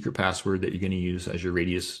super secret password that you're going to use as your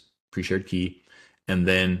Radius pre-shared key? And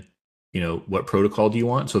then, what protocol do you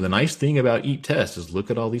want? So the nice thing about EAP test is look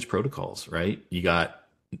at all these protocols, right?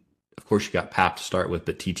 Of course, you got PAP to start with,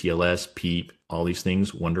 but TTLS, PEEP, all these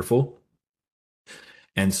things, wonderful.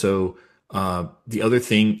 And so the other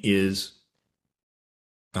thing is,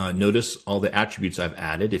 notice all the attributes I've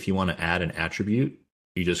added. If you want to add an attribute,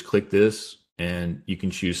 you just click this and you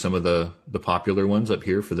can choose some of the popular ones up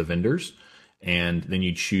here for the vendors. And then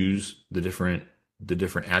you choose the different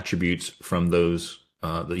attributes from those,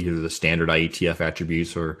 either the standard IETF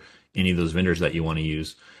attributes or any of those vendors that you want to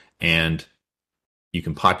use. And you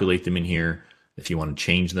can populate them in here. If you want to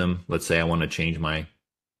change them, let's say I want to change my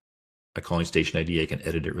calling station ID, I can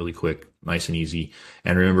edit it really quick, nice and easy.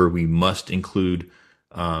 And remember, we must include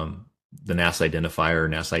the NAS identifier,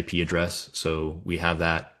 NAS IP address. So we have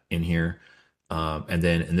that in here. And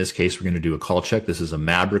then in this case, we're going to do a call check. This is a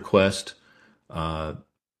MAB request. We're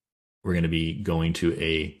going to be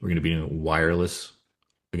doing wireless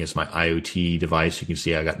against my IoT device. You can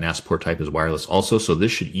see I got NAS port type as wireless also. So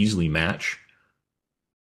this should easily match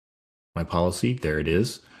my policy. There it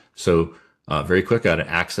is. So very quick, I got an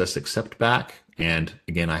access accept back. And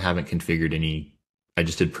again, I haven't configured any. I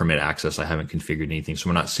just did permit access. I haven't configured anything. So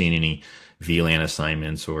we're not seeing any VLAN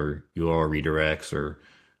assignments or URL redirects or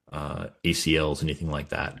ACLs, anything like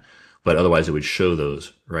that. But otherwise, it would show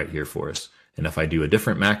those right here for us. And if I do a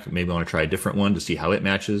different Mac, maybe I want to try a different one to see how it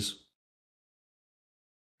matches.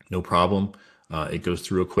 No problem. It goes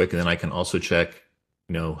through real quick. And then I can also check,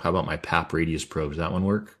 how about my PAP radius probe? Does that one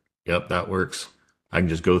work? Yep, that works. I can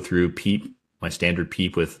just go through PEEP, my standard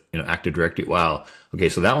PEEP with Active Directory. Wow. Okay,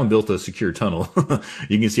 so that one built a secure tunnel.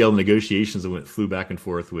 You can see all the negotiations that flew back and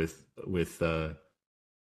forth with building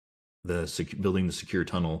the secure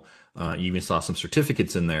tunnel. You even saw some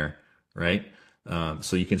certificates in there, right?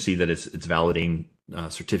 So you can see that it's validating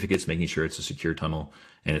certificates, making sure it's a secure tunnel,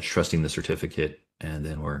 and it's trusting the certificate, and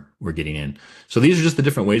then we're getting in. So these are just the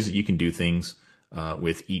different ways that you can do things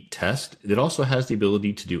with EAP test. It also has the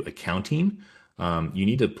ability to do accounting. You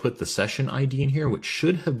need to put the session ID in here, which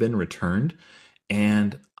should have been returned.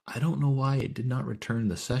 And I don't know why it did not return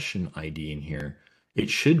the session ID in here. It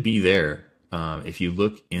should be there. If you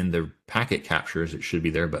look in the packet captures, it should be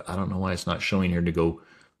there, but I don't know why it's not showing here to go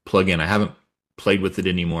plug in. I haven't played with it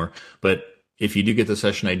anymore, but if you do get the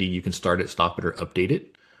session ID, you can start it, stop it, or update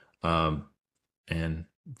it. And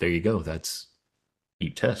there you go. That's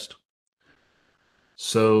EAP test.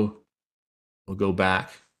 So we'll go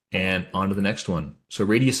back and on to the next one. So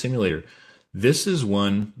Radius Simulator. This is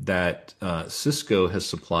one that Cisco has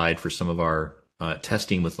supplied for some of our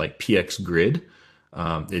testing with like PX Grid.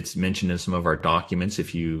 It's mentioned in some of our documents.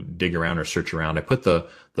 If you dig around or search around, I put the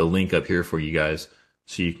link up here for you guys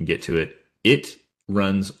so you can get to it. It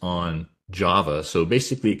runs on Java. So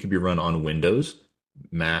basically it could be run on Windows,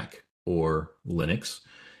 Mac, or Linux.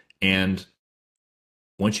 And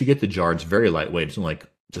once you get the jar, it's very lightweight. It's like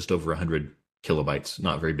just over 100 kilobytes,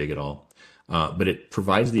 not very big at all. But it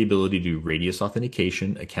provides the ability to do radius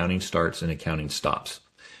authentication, accounting starts, and accounting stops.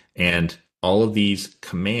 And all of these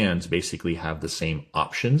commands basically have the same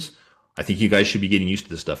options. I think you guys should be getting used to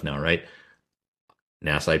this stuff now, right?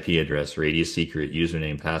 NAS IP address, radius secret,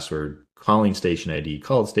 username, password, calling station ID,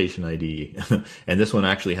 called station ID. And this one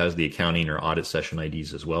actually has the accounting or audit session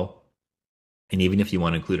IDs as well. And even if you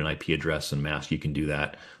want to include an IP address and mask, you can do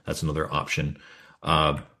that. That's another option.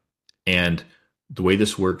 And the way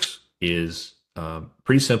this works is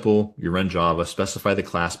pretty simple. You run Java, specify the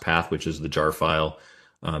class path, which is the jar file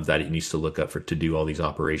that it needs to look up to do all these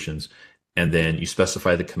operations. And then you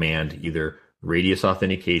specify the command, either radius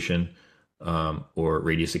authentication or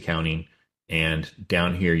radius accounting. And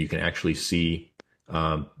down here, you can actually see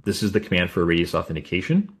this is the command for radius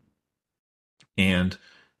authentication. And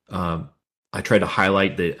I try to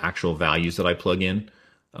highlight the actual values that I plug in.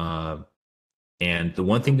 And the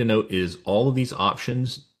one thing to note is all of these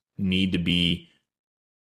options need to be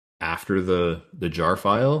after the jar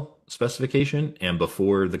file. specification and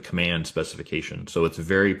before the command specification. So it's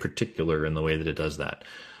very particular in the way that it does that.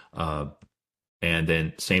 And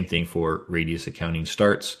then same thing for radius accounting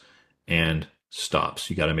starts and stops.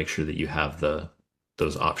 You got to make sure that you have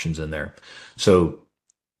those options in there. So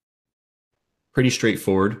pretty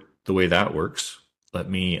straightforward the way that works. Let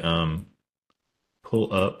me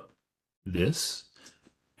pull up this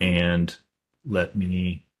and let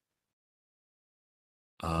me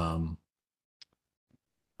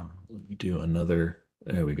do another.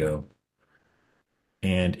 There we go.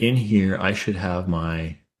 And in here, I should have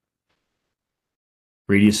my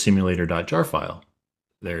radius simulator.jar file.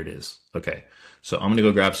 There it is. Okay, so I'm going to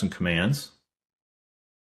go grab some commands.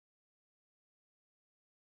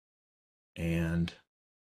 And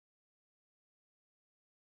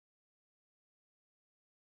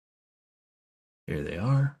here they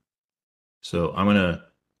are. So I'm going to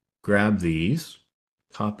grab these,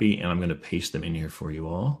 copy, and I'm going to paste them in here for you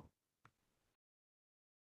all.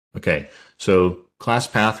 Okay, so class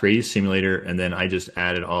path, radius simulator, and then I just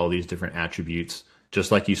added all these different attributes,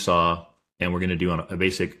 just like you saw, and we're going to do a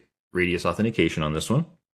basic radius authentication on this one.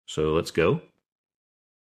 So let's go.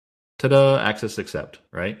 Ta-da, access accept,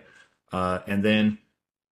 right? And then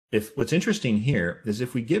what's interesting here is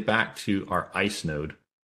if we get back to our ISE node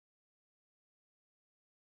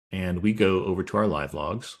and we go over to our live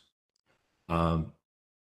logs,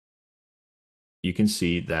 you can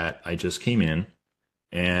see that I just came in.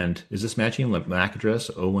 And is this matching MAC address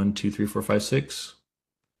 01234556?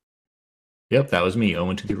 Yep, that was me,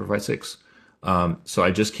 01234556. So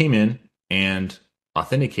I just came in and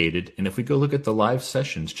authenticated. And if we go look at the live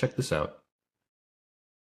sessions, check this out.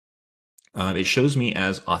 It shows me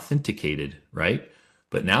as authenticated, right?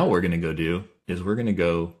 But now what we're going to go do is we're going to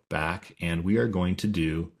go back and we are going to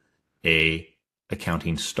do a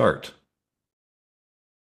accounting start.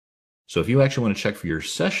 So if you actually want to check for your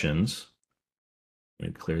sessions, let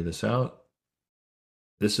me clear this out.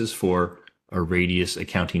 This is for a radius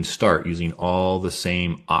accounting start using all the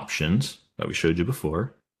same options that we showed you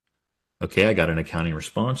before. Okay, I got an accounting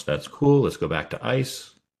response. That's cool. Let's go back to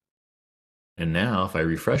ISE. And now if I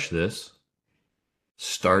refresh this,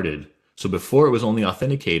 started. So before it was only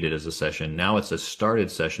authenticated as a session. Now it's a started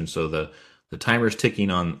session. So the timer is ticking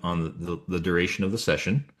on the duration of the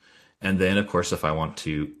session. And then, of course, if I want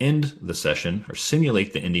to end the session or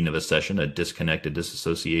simulate the ending of a session, a disconnect, a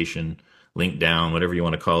disassociation, link down, whatever you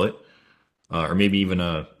want to call it, or maybe even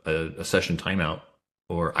a session timeout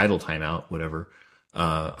or idle timeout, whatever,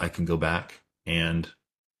 I can go back and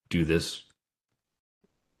do this.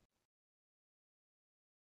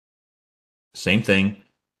 Same thing,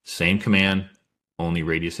 same command, only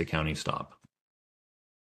radius accounting stop.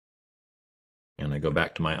 And I go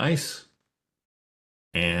back to my ISE.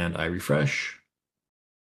 And I refresh.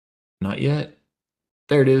 Not yet.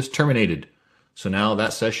 There it is, terminated. So now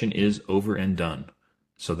that session is over and done.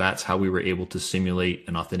 So that's how we were able to simulate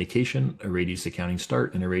an authentication, a radius accounting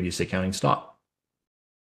start, and a radius accounting stop.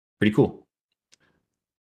 Pretty cool.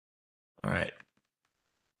 All right.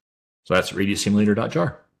 So that's radius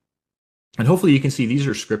simulator.jar. And hopefully you can see these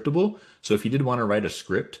are scriptable. So if you did want to write a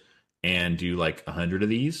script and do like 100 of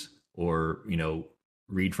these, or,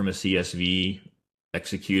 read from a CSV,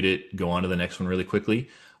 execute it, go on to the next one really quickly.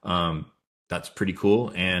 That's pretty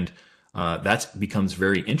cool. And that becomes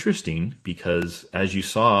very interesting because as you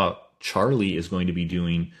saw, Charlie is going to be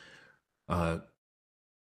doing cloud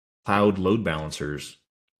load balancers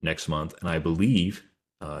next month. And I believe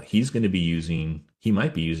he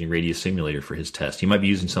might be using Radius Simulator for his test. He might be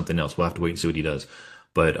using something else. We'll have to wait and see what he does.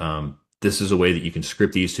 But this is a way that you can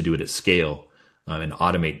script these to do it at scale and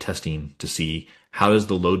automate testing to see how does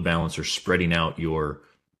the load balancer spreading out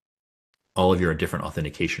all of your different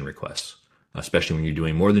authentication requests, especially when you're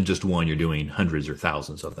doing more than just one, you're doing hundreds or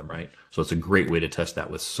thousands of them, right? So it's a great way to test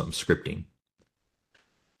that with some scripting.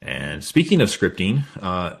 And speaking of scripting,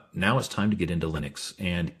 now it's time to get into Linux.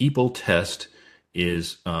 And EPOL test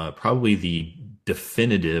is probably the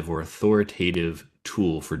definitive or authoritative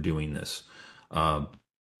tool for doing this.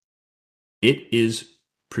 It is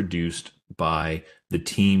produced by the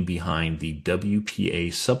team behind the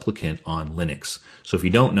WPA supplicant on Linux. So if you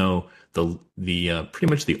don't know, the pretty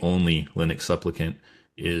much the only Linux supplicant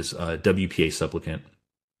is WPA supplicant.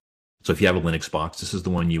 So if you have a Linux box, this is the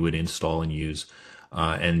one you would install and use.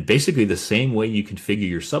 And basically the same way you configure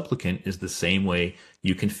your supplicant is the same way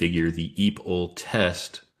you configure the EPOL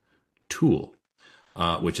test tool,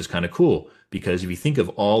 which is kind of cool because if you think of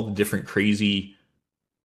all the different crazy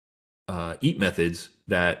EAT methods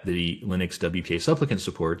that the Linux WPA supplicant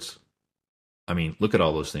supports, I mean, look at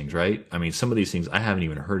all those things, right? I mean, some of these things I haven't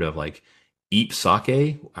even heard of, like Eat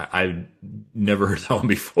Sake. I've never heard that one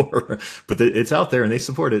before, but it's out there and they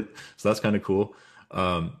support it. So that's kind of cool.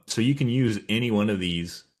 So you can use any one of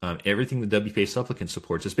these. Everything the WPA supplicant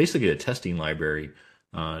supports is basically a testing library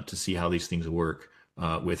to see how these things work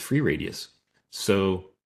with FreeRadius. So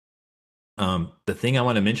the thing I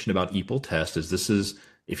want to mention about EPOL test is this is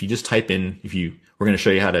if you just type in we're going to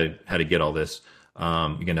show you how to get all this.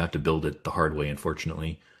 You're going to have to build it the hard way,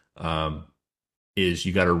 unfortunately. Is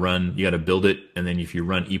you got to build it, and then if you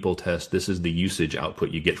run EPOL test, this is the usage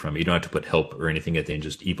output you get from it. You don't have to put help or anything at the end,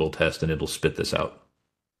 just EPOL test, and it'll spit this out.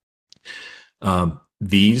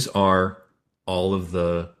 These are all of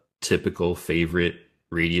the typical favorite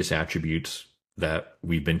radius attributes that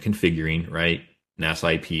we've been configuring, right? NAS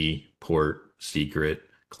IP, port, secret,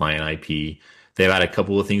 client IP. They've had a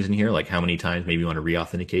couple of things in here, like how many times maybe you want to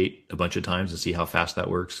re-authenticate a bunch of times to see how fast that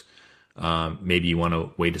works. Maybe you want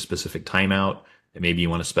to wait a specific timeout. And maybe you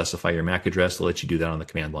want to specify your MAC address to let you do that on the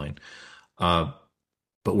command line. But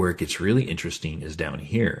where it gets really interesting is down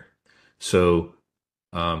here. So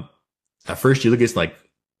at first you look at it's like,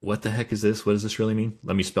 what the heck is this? What does this really mean?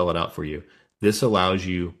 Let me spell it out for you. This allows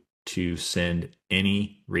you to send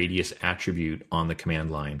any radius attribute on the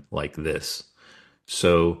command line like this.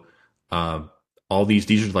 So all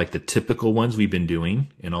these are like the typical ones we've been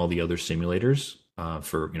doing in all the other simulators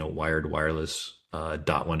for wired, wireless,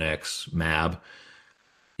 .1x, MAB.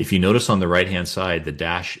 If you notice on the right-hand side, the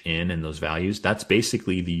 -n and those values, that's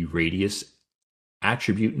basically the radius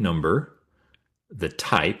attribute number, the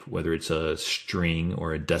type, whether it's a string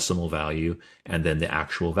or a decimal value, and then the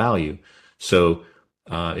actual value. So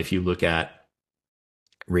if you look at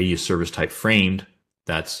radius service type framed,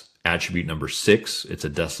 that's attribute number 6. It's a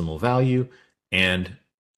decimal value, and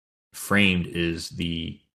framed is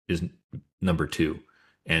number 2,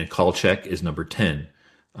 and call check is number 10.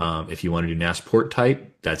 If you want to do NAS port type,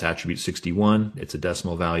 that's attribute 61. It's a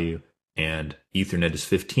decimal value, and Ethernet is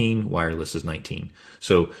 15. Wireless is 19.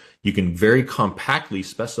 So you can very compactly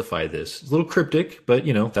specify this. It's a little cryptic, but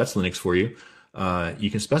that's Linux for you.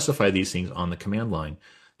 You can specify these things on the command line.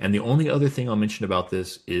 And the only other thing I'll mention about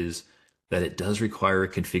this is that it does require a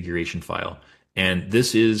configuration file. And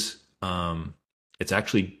this is, it's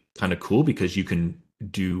actually kind of cool because you can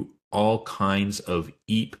do all kinds of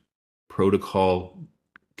EAP protocol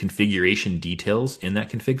configuration details in that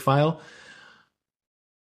config file.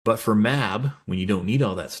 But for MAB, when you don't need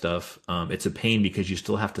all that stuff, it's a pain because you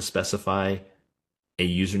still have to specify a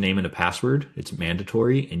username and a password. It's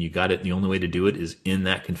mandatory, and you got it. The only way to do it is in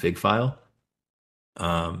that config file.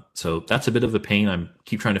 So that's a bit of a pain. I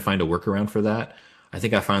keep trying to find a workaround for that. I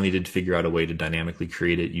think I finally did figure out a way to dynamically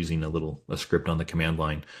create it using a script on the command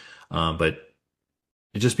line. But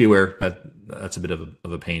just be aware that that's a bit of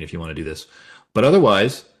a pain if you want to do this. But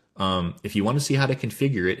otherwise, if you want to see how to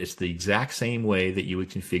configure it, it's the exact same way that you would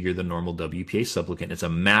configure the normal WPA supplicant. It's a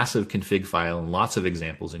massive config file and lots of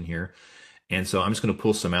examples in here. And so I'm just going to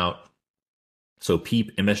pull some out. So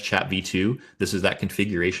PEEP MS Chat v2, this is that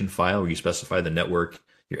configuration file where you specify the network,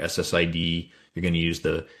 your SSID. You're going to use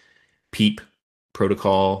the PEEP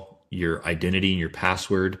protocol, your identity and your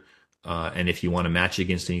password. And if you want to match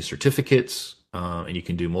against any certificates, and you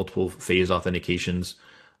can do multiple phase authentications.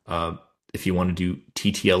 If you want to do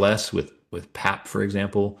TTLS with PAP, for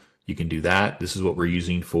example, you can do that. This is what we're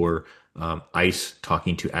using for ISE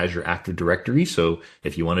talking to Azure Active Directory. So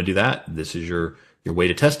if you want to do that, this is your way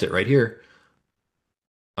to test it right here.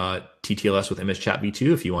 TTLS with MS Chat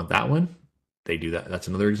v2, if you want that one, they do that. That's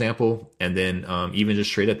another example. And then even just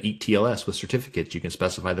straight up EAT-TLS with certificates, you can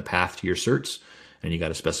specify the path to your certs, and you got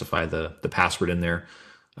to specify the password in there.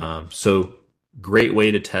 So great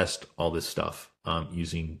way to test all this stuff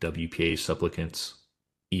using WPA supplicants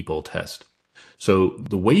EPOL test. So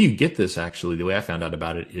the way you get this, actually, the way I found out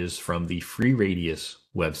about it is from the FreeRadius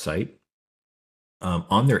website.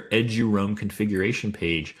 On their EduRoam configuration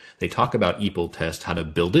page, they talk about EPOL test, how to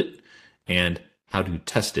build it, and how to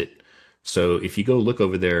test it. So if you go look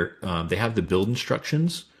over there, they have the build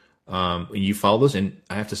instructions, and you follow those, and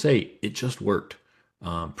I have to say, it just worked.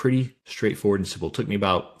 Pretty straightforward and simple. It took me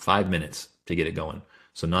about 5 minutes to get it going.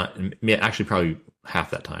 So actually probably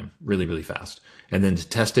half that time, really, really fast. And then to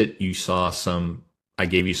test it, you saw I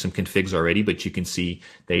gave you some configs already, but you can see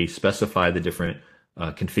they specify the different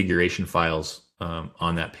configuration files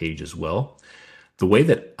on that page as well. The way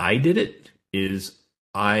that I did it is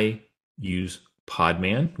I use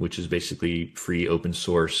Podman, which is basically free open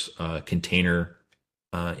source container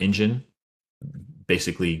engine,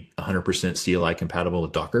 basically 100% CLI compatible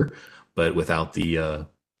with Docker, but without the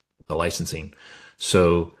licensing.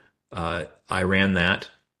 So I ran that,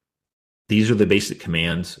 these are the basic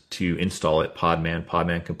commands to install it: Podman,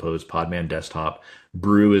 Podman Compose, Podman Desktop.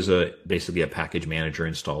 Brew is basically a package manager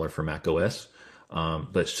installer for Mac OS.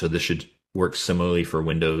 So this should work similarly for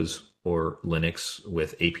Windows or Linux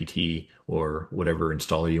with APT or whatever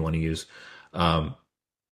installer you want to use.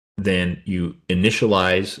 Then you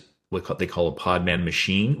initialize what they call a Podman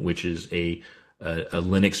machine, which is a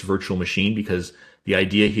Linux virtual machine, because the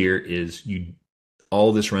idea here is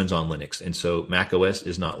all this runs on Linux. And so Mac OS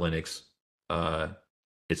is not Linux.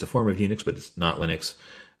 It's a form of Unix, but it's not Linux.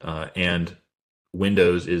 And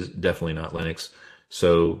Windows is definitely not Linux.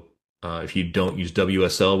 So if you don't use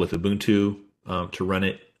WSL with Ubuntu to run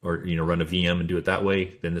it, or run a VM and do it that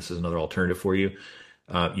way, then this is another alternative for you.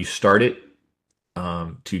 You start it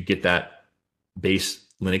to get that base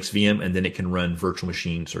Linux VM, and then it can run virtual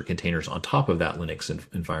machines or containers on top of that Linux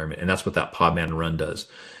environment. And that's what that Podman run does,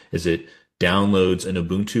 is it downloads an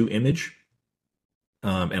Ubuntu image,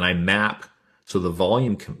 and I map. So the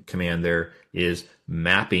volume command there is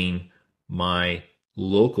mapping my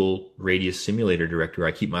local Radius simulator directory.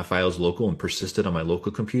 I keep my files local and persisted on my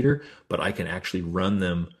local computer, but I can actually run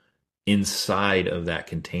them inside of that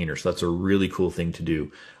container. So that's a really cool thing to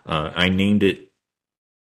do. I named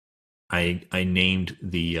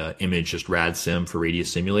the image just RadSim for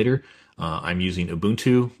Radius Simulator. I'm using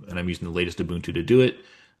Ubuntu, and I'm using the latest Ubuntu to do it.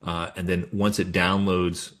 And then once it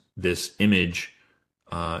downloads this image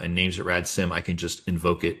and names it RadSim, I can just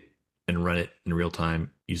invoke it and run it in real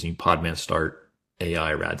time using Podman Start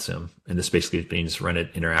AI RadSim. And this basically means run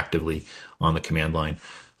it interactively on the command line.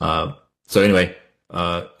 So anyway,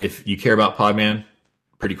 if you care about Podman,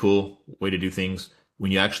 pretty cool way to do things.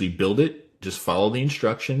 When you actually build it, just follow the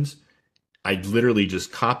instructions. I literally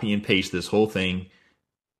just copy and paste this whole thing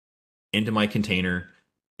into my container,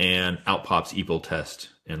 and out pops EPOL test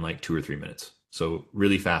in like 2 or 3 minutes. So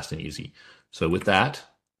really fast and easy. So with that,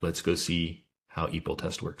 let's go see how EPOL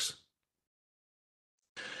test works.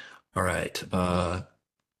 All right.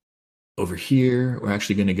 Over here, we're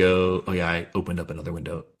actually going to go, oh yeah, I opened up another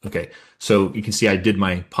window. Okay. So you can see I did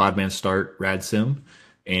my Podman Start RadSim,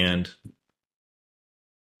 and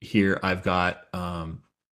here I've got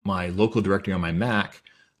my local directory on my Mac,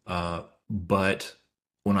 but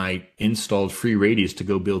when I installed FreeRadius to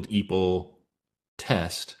go build EPOL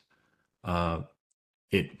test,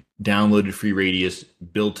 it downloaded FreeRadius,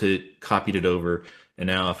 built it, copied it over, and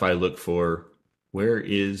now if I look for where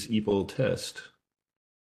is EPOL test,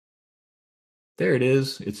 there it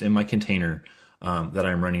is. It's in my container that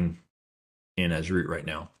I'm running in as root right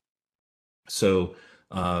now. So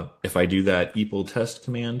if I do that EPOL test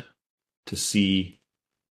command to see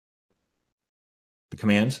the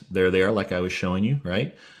commands, there they are, like I was showing you,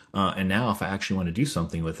 right? And now if I actually want to do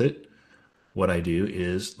something with it, what I do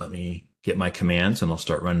is, let me get my commands and I'll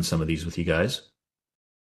start running some of these with you guys.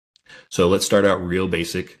 So let's start out real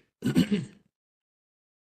basic.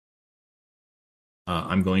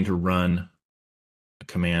 I'm going to run a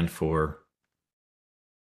command for,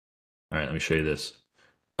 all right, let me show you this.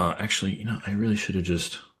 Actually, I really should have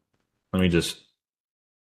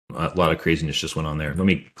a lot of craziness just went on there. Let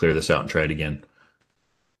me clear this out and try it again.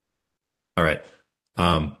 All right.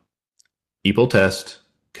 EPOL test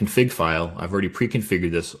config file. I've already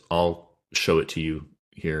pre-configured this. I'll show it to you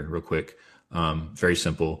here real quick. Very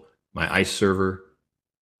simple. My ISE server,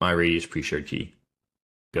 my Radius pre-shared key.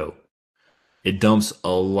 Go. It dumps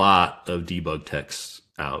a lot of debug text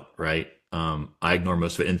out, right? I ignore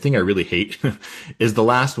most of it. And the thing I really hate is the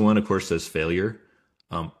last one, of course, says failure.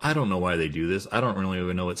 I don't know why they do this. I don't really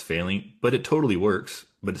even know what's failing, but it totally works.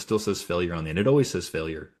 But it still says failure on the end. It always says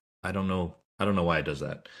failure. I don't know why it does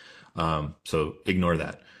that. So ignore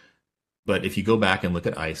that. But if you go back and look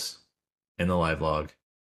at ISE in the live log,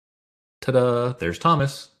 ta-da, there's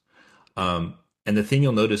Thomas. And the thing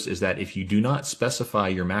you'll notice is that if you do not specify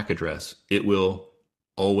your MAC address, it will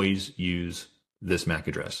always use this MAC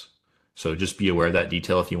address. So just be aware of that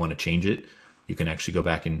detail. If you want to change it, you can actually go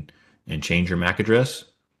back and change your MAC address.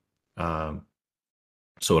 So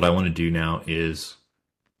what I want to do now is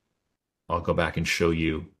I'll go back and show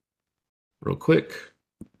you real quick.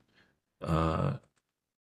 If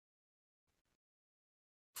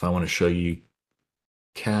I want to show you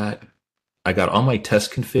cat, I got all my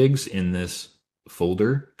test configs in this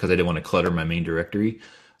folder because I didn't want to clutter my main directory.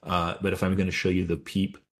 But if I'm going to show you the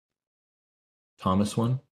peep Thomas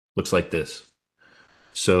one, looks like this.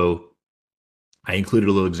 So I included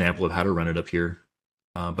a little example of how to run it up here.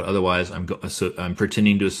 But otherwise, I'm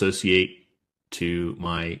pretending to associate to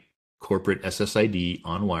my corporate SSID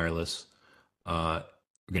on wireless. We're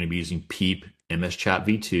going to be using peep mschap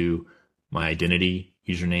v2. My identity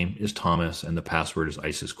username is Thomas, and the password is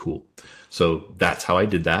ISE is cool. So that's how I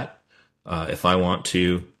did that. If I want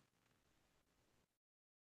to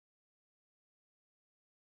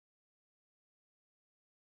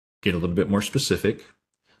get a little bit more specific,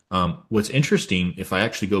 what's interesting, if I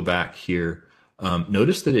actually go back here,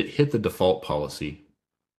 notice that it hit the default policy.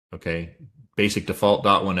 Okay, basic default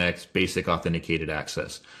 .1x, basic authenticated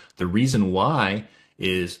access. The reason why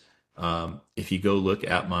is if you go look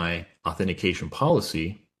at my authentication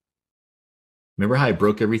policy, remember how I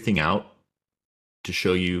broke everything out to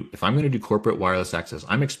show you if I'm going to do corporate wireless access,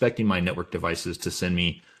 I'm expecting my network devices to send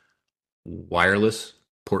me wireless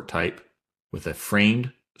port type with a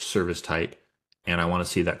framed service type, and I want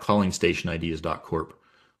to see that calling station ID is .corp.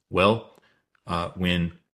 Well,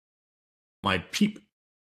 when my PEEP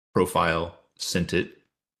profile sent it,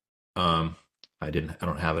 I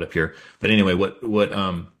don't have it up here, but anyway,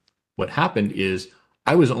 what happened is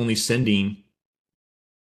I was only sending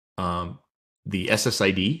the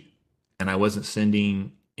SSID, and I wasn't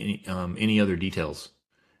sending any other details,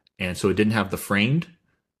 and so it didn't have the framed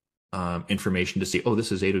information to see, oh,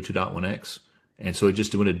 this is 802.1x. And so it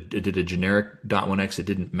just it did a generic .1x. It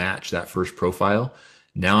didn't match that first profile.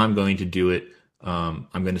 Now I'm going to do it. I'm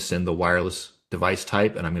going to send the wireless device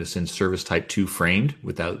type, and I'm going to send service type 2 framed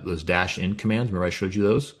without those -in commands. Remember I showed you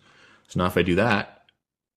those? So now if I do that,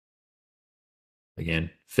 again,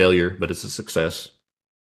 failure, but it's a success.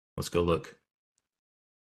 Let's go look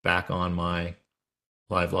back on my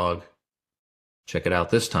live log. Check it out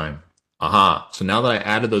this time. Aha. So now that I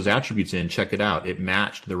added those attributes in, check it out. It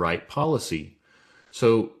matched the right policy.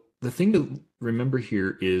 So the thing to remember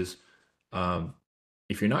here is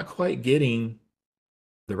if you're not quite getting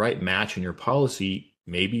the right match in your policy,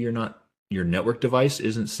 maybe your network device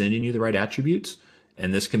isn't sending you the right attributes.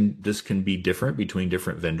 And this can be different between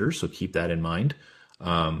different vendors. So keep that in mind.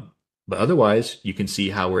 But otherwise, you can see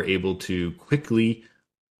how we're able to quickly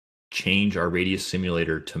change our radius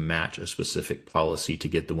simulator to match a specific policy to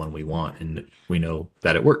get the one we want. And we know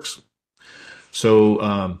that it works.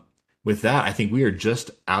 So with that, I think we are just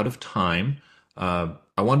out of time.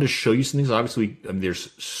 I wanted to show you some things. Obviously,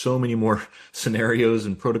 there's so many more scenarios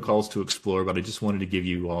and protocols to explore, but I just wanted to give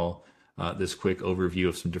you all this quick overview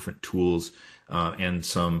of some different tools and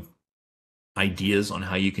some ideas on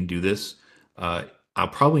how you can do this. I'll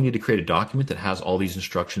probably need to create a document that has all these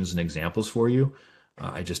instructions and examples for you.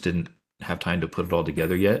 I just didn't have time to put it all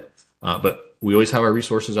together yet. But we always have our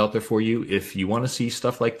resources out there for you. If you want to see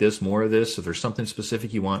stuff like this, more of this, if there's something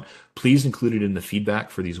specific you want, please include it in the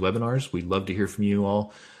feedback for these webinars. We'd love to hear from you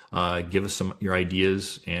all. Give us your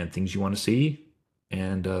ideas and things you want to see,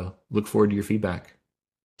 and look forward to your feedback.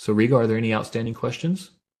 So Rigo, are there any outstanding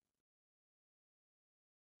questions?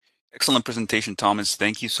 Excellent presentation, Thomas.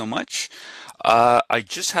 Thank you so much. I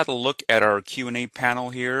just had a look at our Q&A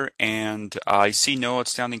panel here, and I see no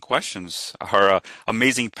outstanding questions. Our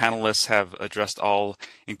amazing panelists have addressed all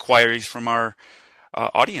inquiries from our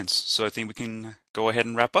audience, so I think we can go ahead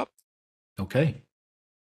and wrap up. Okay.